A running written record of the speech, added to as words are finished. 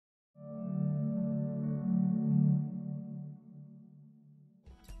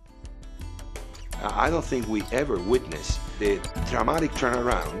I don't think we ever witnessed the dramatic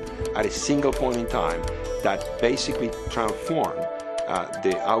turnaround at a single point in time that basically transformed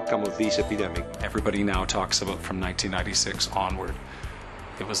the outcome of this epidemic. Everybody now talks about from 1996 onward.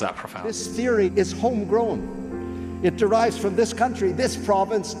 It was that profound. This theory is homegrown. It derives from this country, this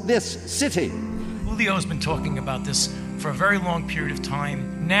province, this city. Julio has been talking about this for a very long period of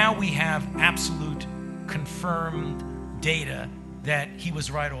time. Now we have absolute confirmed data that he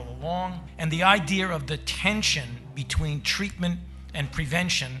was right all along. And the idea of the tension between treatment and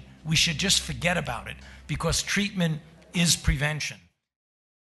prevention, we should just forget about it, because treatment is prevention.